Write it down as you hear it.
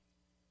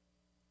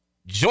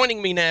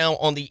Joining me now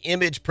on the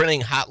Image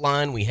Printing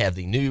Hotline, we have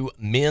the new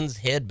men's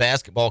head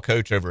basketball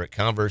coach over at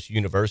Converse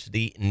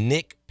University,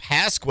 Nick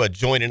Pasqua,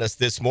 joining us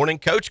this morning.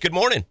 Coach, good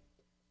morning.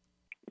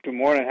 Good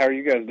morning. How are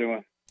you guys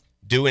doing?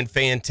 Doing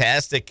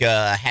fantastic.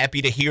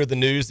 Happy to hear the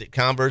news that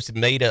Converse had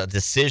made a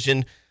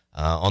decision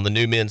on the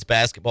new men's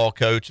basketball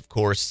coach. Of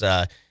course,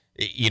 a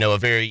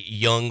very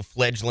young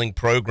fledgling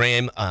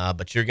program,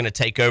 but you're going to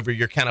take over.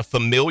 You're kind of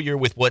familiar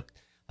with what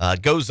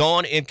goes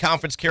on in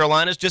Conference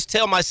Carolinas. Just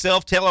tell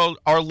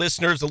our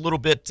listeners a little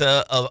bit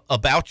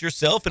about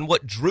yourself and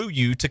what drew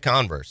you to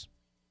Converse.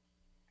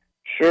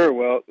 Sure.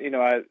 Well,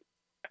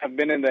 I've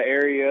been in the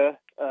area,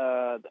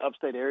 the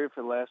upstate area,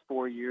 for the last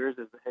 4 years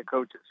as the head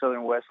coach at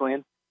Southern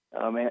Wesleyan,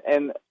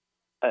 and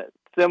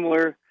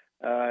similar,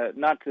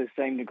 not to the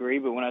same degree,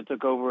 but when I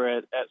took over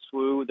at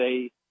SWU,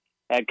 they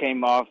had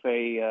came off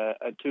a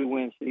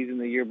 2-win season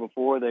the year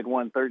before. They'd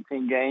won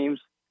 13 games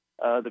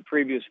the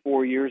previous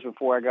 4 years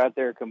before I got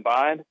there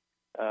combined.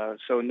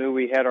 So knew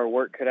we had our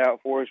work cut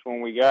out for us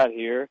when we got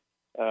here.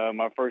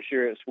 My first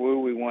year at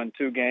SWU, we won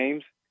 2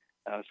 games.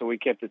 So we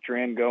kept the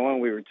trend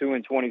going. We were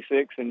 2-26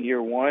 in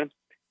year one.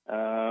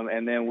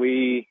 And then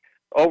we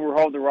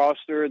overhauled the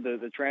roster.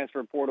 The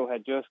transfer portal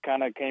had just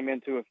kind of came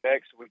into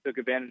effect. So we took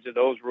advantage of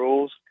those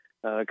rules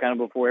kind of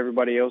before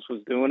everybody else was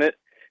doing it.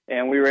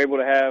 And we were able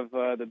to have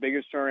the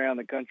biggest turnaround in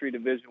the country,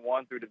 Division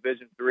I through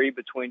Division III,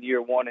 between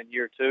year one and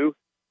year two.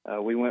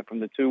 We went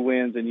from the 2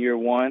 wins in year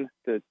one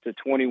to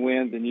 20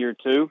 wins in year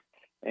two,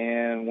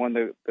 and won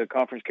the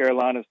Conference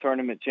Carolinas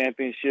tournament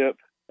championship.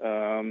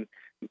 That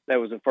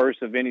was the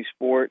first of any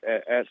sport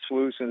at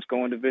SWU since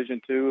going to Division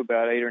II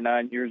about 8 or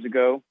 9 years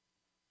ago.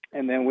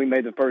 And then we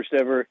made the first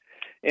ever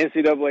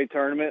NCAA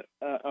tournament.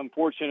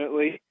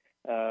 Unfortunately,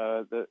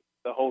 the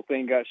whole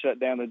thing got shut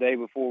down the day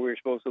before we were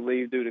supposed to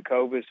leave due to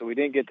COVID, so we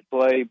didn't get to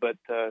play, but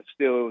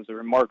still it was a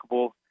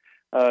remarkable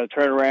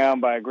turnaround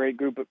by a great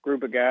group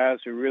of guys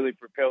who really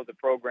propelled the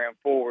program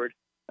forward.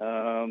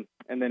 And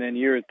then in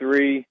year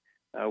three,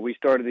 we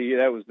started the year.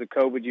 That was the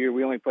COVID year.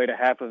 We only played a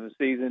half of the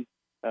season,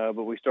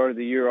 but we started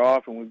the year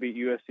off and we beat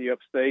USC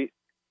Upstate,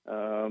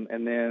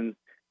 and then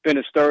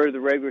finished third of the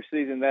regular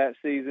season that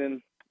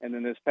season. And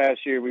then this past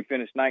year, we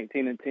finished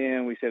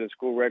 19-10. We set a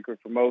school record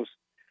for most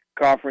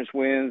conference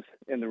wins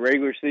in the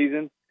regular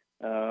season,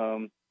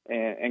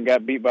 and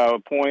got beat by a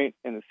point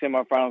in the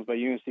semifinals by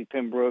UNC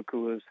Pembroke,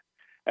 who was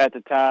at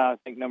the time, I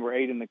think, number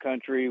 8 in the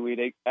country.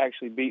 We'd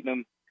actually beaten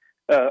them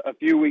a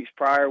few weeks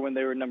prior when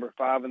they were number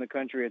 5 in the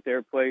country at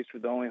their place,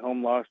 with the only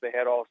home loss they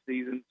had all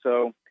season.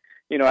 So,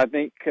 I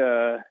think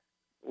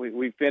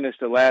we finished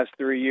the last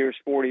 3 years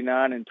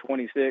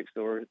 49-26,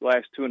 or the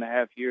last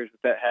 2.5 years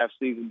with that half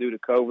season due to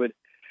COVID.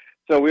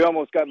 So we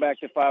almost got back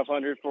to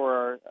 500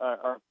 for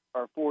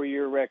our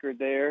 4-year record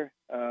there.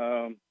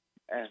 And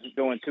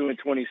going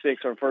 2-26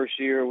 our first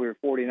year, we were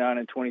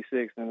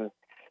 49-26, and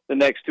the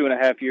next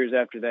 2.5 years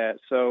after that.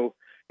 So,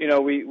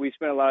 we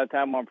spent a lot of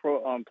time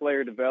on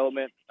player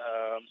development.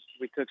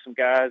 We took some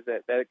guys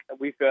that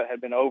we felt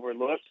had been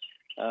overlooked.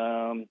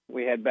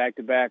 We had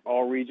back-to-back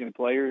all-region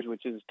players,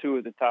 which is 2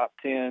 of the top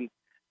 10 in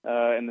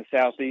the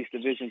Southeast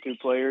Division II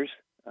players.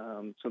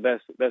 So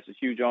that's a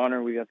huge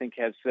honor. We, I think,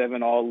 had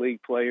 7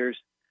 all-league players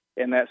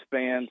in that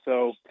span.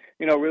 So,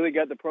 really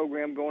got the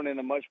program going in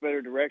a much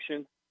better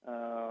direction.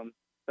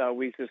 So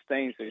we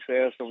sustained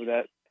success over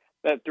that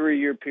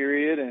 3-year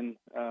period. And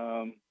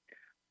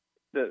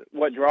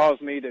what draws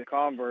me to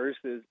Converse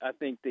is, I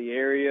think, the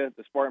area,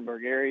 the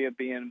Spartanburg area,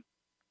 being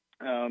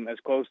as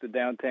close to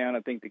downtown.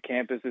 I think the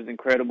campus is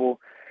incredible.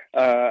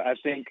 I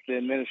think the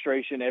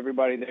administration,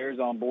 everybody there is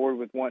on board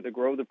with wanting to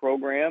grow the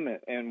program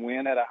and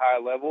win at a high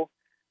level.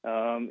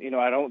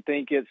 I don't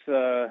think it's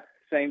the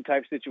same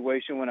type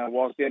situation when I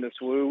walked into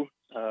SWU,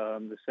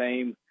 the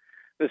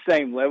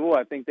same level.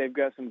 I think they've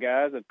got some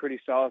guys, a pretty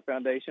solid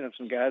foundation of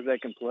some guys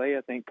that can play.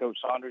 I think Coach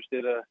Saunders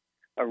did a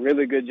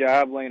really good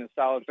job laying a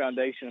solid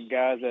foundation of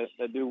guys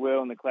that do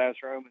well in the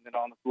classroom and then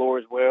on the floor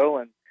as well.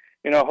 And,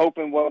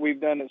 hoping what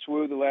we've done at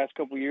SWU the last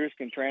couple of years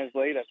can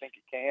translate. I think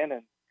it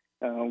can.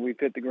 And we've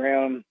hit the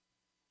ground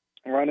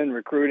running,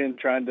 recruiting,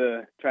 trying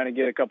to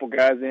get a couple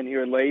guys in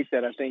here late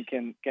that I think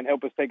can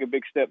help us take a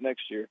big step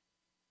next year.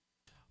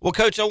 Well,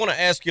 Coach, I want to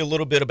ask you a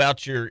little bit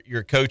about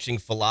your coaching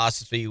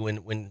philosophy.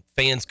 When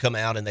fans come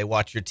out and they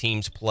watch your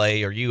teams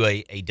play, are you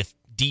a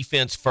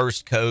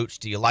defense-first coach?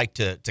 Do you like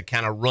to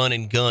kind of run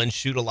and gun,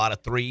 shoot a lot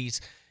of threes?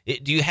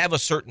 Do you have a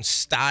certain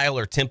style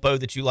or tempo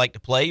that you like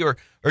to play, or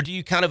do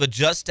you kind of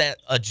adjust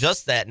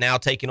that now,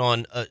 taking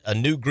on a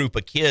new group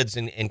of kids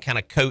and kind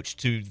of coach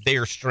to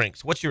their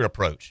strengths? What's your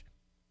approach?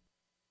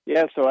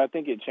 Yeah, so I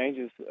think it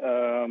changes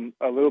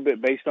a little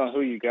bit based on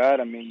who you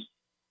got. I mean,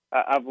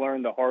 I've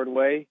learned the hard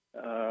way.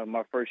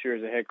 My first year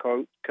as a head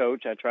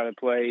coach, I try to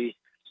play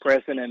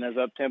pressing and as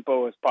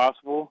up-tempo as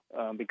possible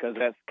because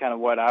that's kind of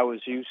what I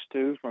was used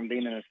to from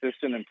being an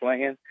assistant and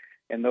playing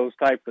in those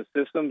type of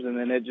systems, and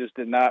then it just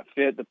did not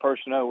fit the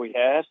personnel we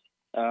had.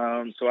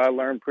 So I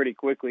learned pretty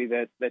quickly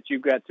that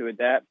you've got to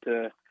adapt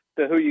to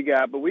who you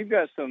got. But we've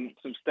got some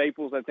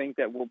staples, I think,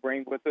 that we'll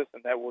bring with us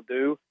and that we'll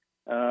do.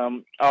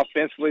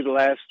 Offensively, the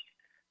last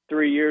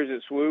 3 years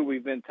at SWU,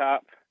 we've been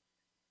top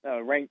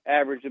ranked,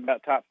 averaged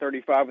about top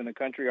 35 in the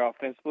country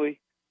offensively.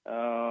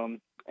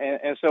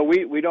 And so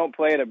we don't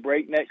play at a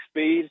breakneck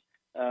speed,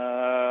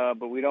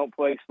 but we don't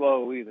play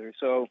slow either.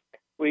 So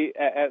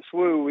at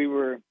SWU, we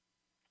were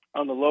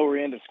on the lower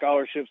end of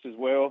scholarships as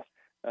well.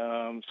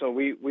 So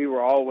we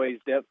were always,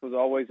 depth was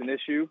always an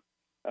issue.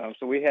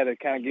 So we had to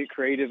kind of get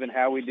creative in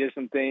how we did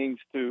some things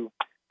to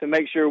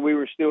make sure we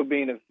were still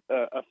being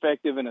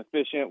effective and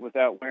efficient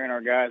without wearing our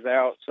guys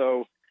out.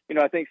 So,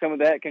 I think some of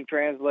that can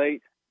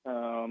translate.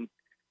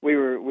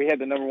 We had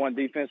the number one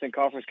defense in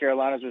Conference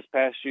Carolinas this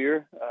past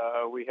year.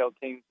 We held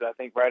teams, I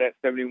think, right at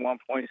 71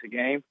 points a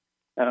game.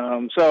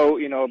 So,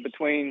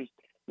 between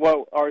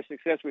what our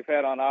success we've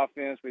had on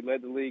offense, we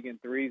led the league in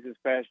threes this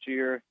past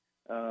year.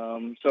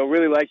 So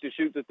really like to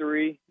shoot the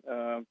three.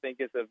 Think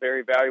it's a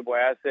very valuable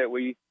asset.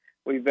 We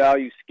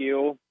value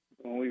skill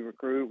when we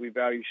recruit. We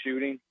value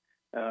shooting,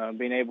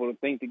 being able to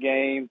think the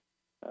game.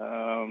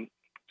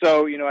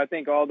 So, I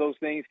think all those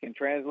things can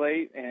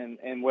translate.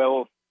 And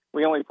well,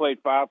 we only played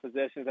 5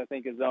 possessions, I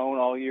think, a zone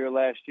all year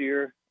last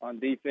year on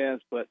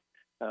defense. But,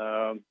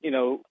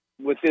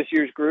 with this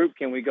year's group,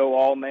 can we go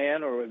all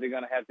man, or is it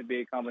going to have to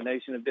be a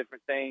combination of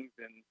different things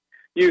and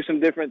use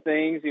some different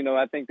things?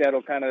 I think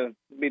that'll kind of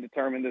be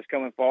determined this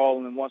coming fall,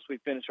 and then once we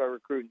finish our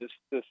recruiting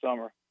this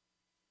summer.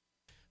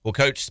 Well,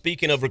 Coach,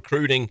 speaking of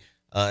recruiting,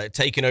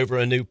 taking over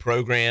a new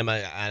program,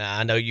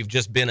 I know you've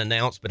just been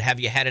announced, but have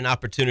you had an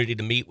opportunity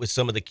to meet with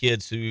some of the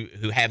kids who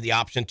have the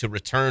option to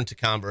return to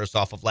Converse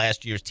off of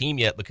last year's team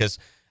yet? Because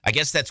I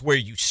guess that's where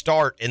you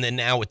start, and then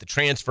now with the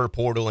transfer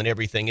portal and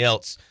everything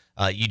else,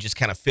 you just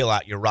kind of fill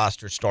out your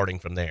roster starting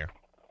from there.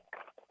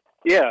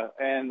 Yeah,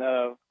 and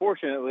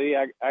fortunately,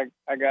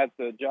 I got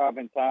the job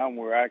in time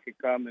where I could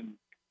come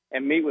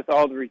and meet with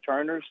all the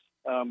returners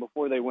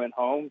before they went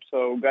home.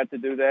 So got to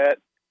do that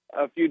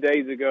a few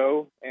days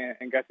ago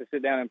and got to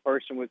sit down in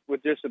person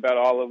with just about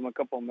all of them. A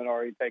couple of them had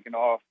already taken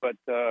off. But,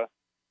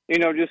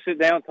 just sit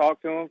down, talk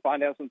to them,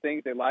 find out some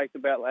things they liked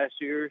about last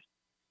year's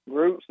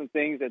group, some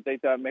things that they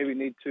thought maybe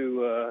need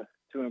to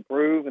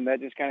improve. And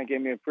that just kind of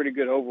gave me a pretty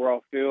good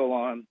overall feel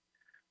on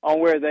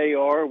where they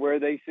are, where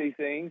they see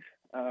things.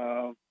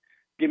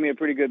 Give me a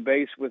pretty good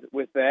base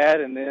with that,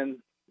 and then,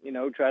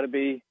 try to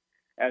be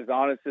as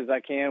honest as I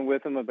can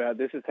with them about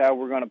this is how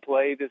we're going to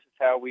play. This is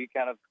how we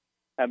kind of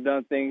have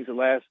done things the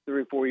last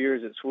 3 or 4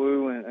 years at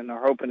SWU and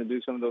are hoping to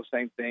do some of those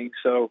same things.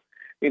 So,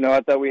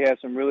 I thought we had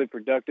some really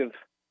productive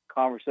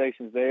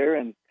conversations there,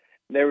 and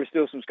there was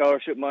still some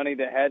scholarship money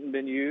that hadn't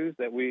been used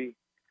that we,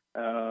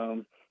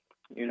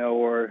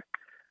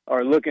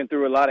 are looking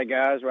through a lot of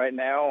guys right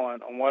now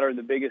on what are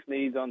the biggest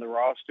needs on the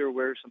roster,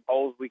 where are some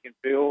holes we can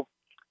fill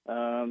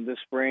this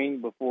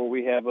spring before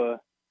we have a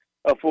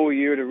full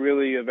year to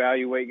really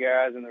evaluate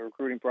guys in the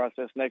recruiting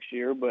process next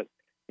year. But,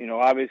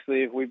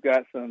 obviously if we've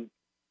got some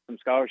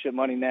scholarship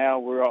money now,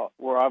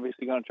 we're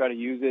obviously going to try to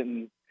use it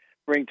and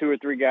bring 2 or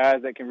 3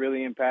 guys that can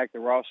really impact the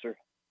roster.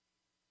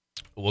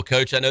 Well,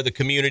 Coach, I know the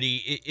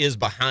community is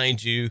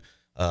behind you.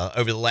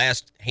 Over the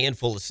last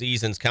handful of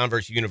seasons,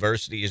 Converse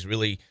University has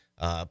really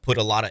put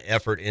a lot of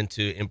effort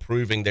into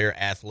improving their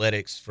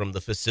athletics, from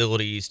the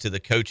facilities to the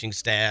coaching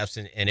staffs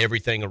and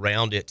everything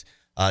around it.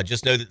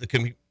 Just know that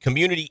the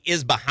community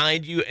is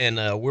behind you, and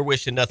we're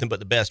wishing nothing but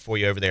the best for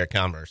you over there at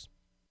Converse.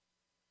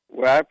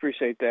 Well, I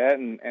appreciate that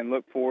and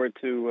look forward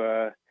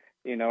to,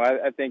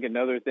 I think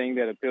another thing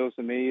that appeals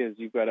to me is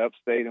you've got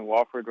Upstate and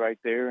Wofford right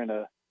there in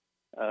a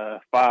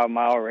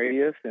 5-mile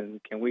radius,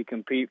 and can we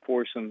compete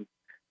for some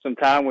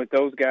time with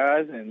those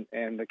guys?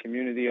 And the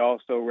community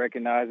also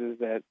recognizes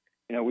that,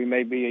 we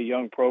may be a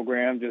young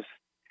program just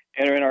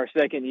entering our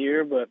second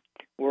year, but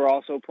we're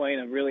also playing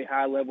a really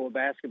high level of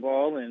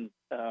basketball, and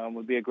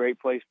would be a great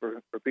place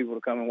for people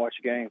to come and watch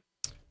a game.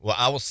 Well,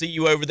 I will see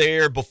you over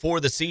there before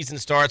the season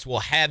starts. We'll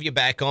have you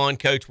back on,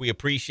 Coach. We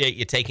appreciate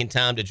you taking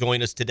time to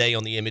join us today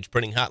on the Image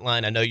Printing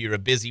Hotline. I know you're a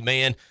busy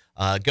man.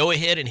 Go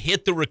ahead and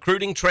hit the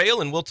recruiting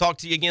trail, and we'll talk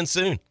to you again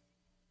soon.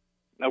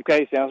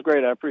 Okay, sounds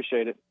great. I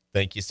appreciate it.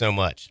 Thank you so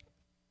much.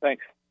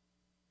 Thanks.